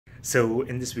So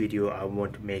in this video I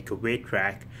want to make a weight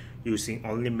rack using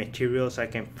only materials I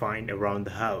can find around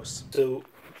the house. So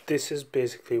this is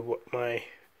basically what my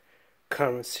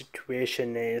current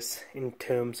situation is in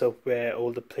terms of where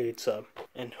all the plates are,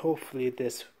 and hopefully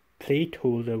this plate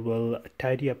holder will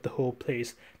tidy up the whole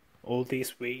place. All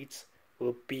these weights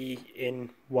will be in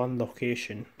one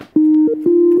location.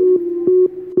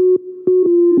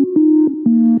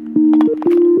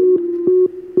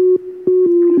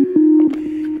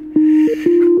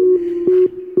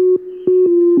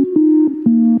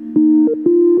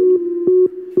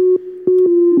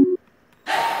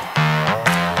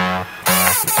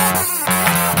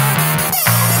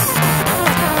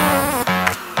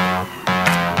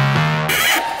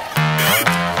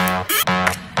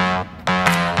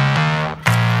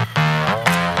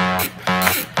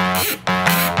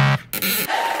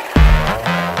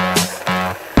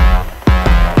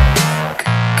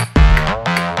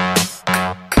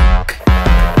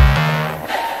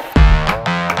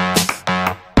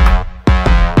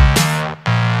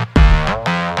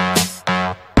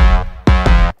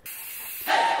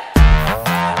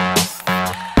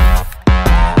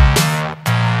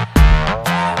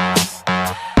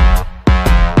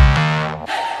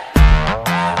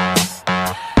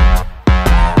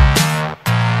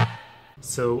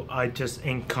 So I just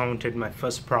encountered my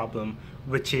first problem,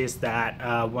 which is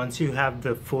that once you have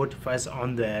the 45s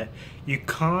on there, you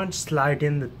can't slide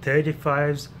in the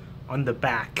 35s on the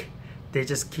back. They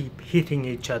just keep hitting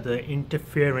each other,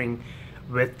 interfering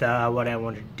with what I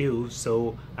want to do.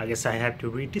 So I guess I have to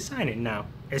redesign it now.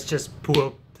 It's just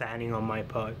poor planning on my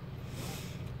part.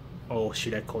 Or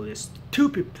should I call this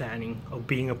stupid planning of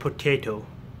being a potato?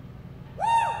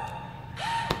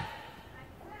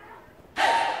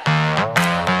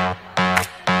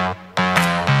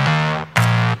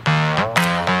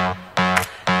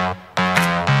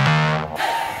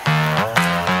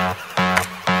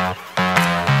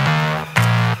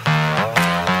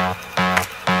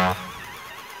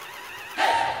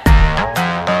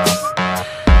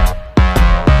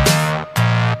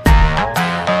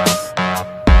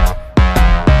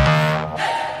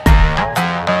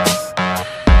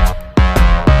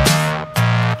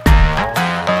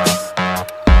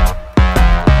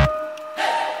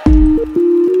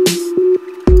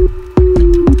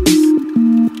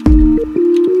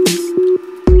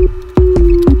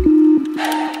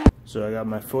 So I got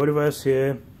my 45s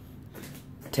here,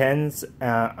 10s,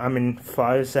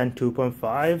 5s and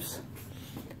 2.5s,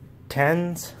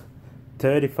 10s,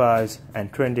 35s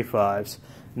and 25s,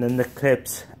 and then the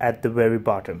clips at the very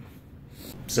bottom.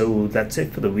 So that's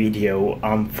it for the video.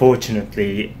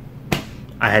 Unfortunately,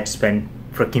 I had to spend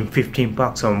freaking 15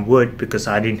 bucks on wood because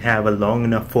I didn't have a long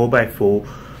enough 4x4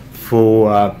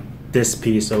 for this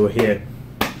piece over here.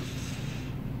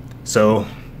 So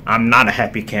I'm not a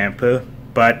happy camper,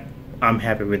 but I'm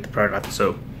happy with the product.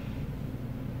 So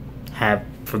have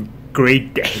a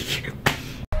great day.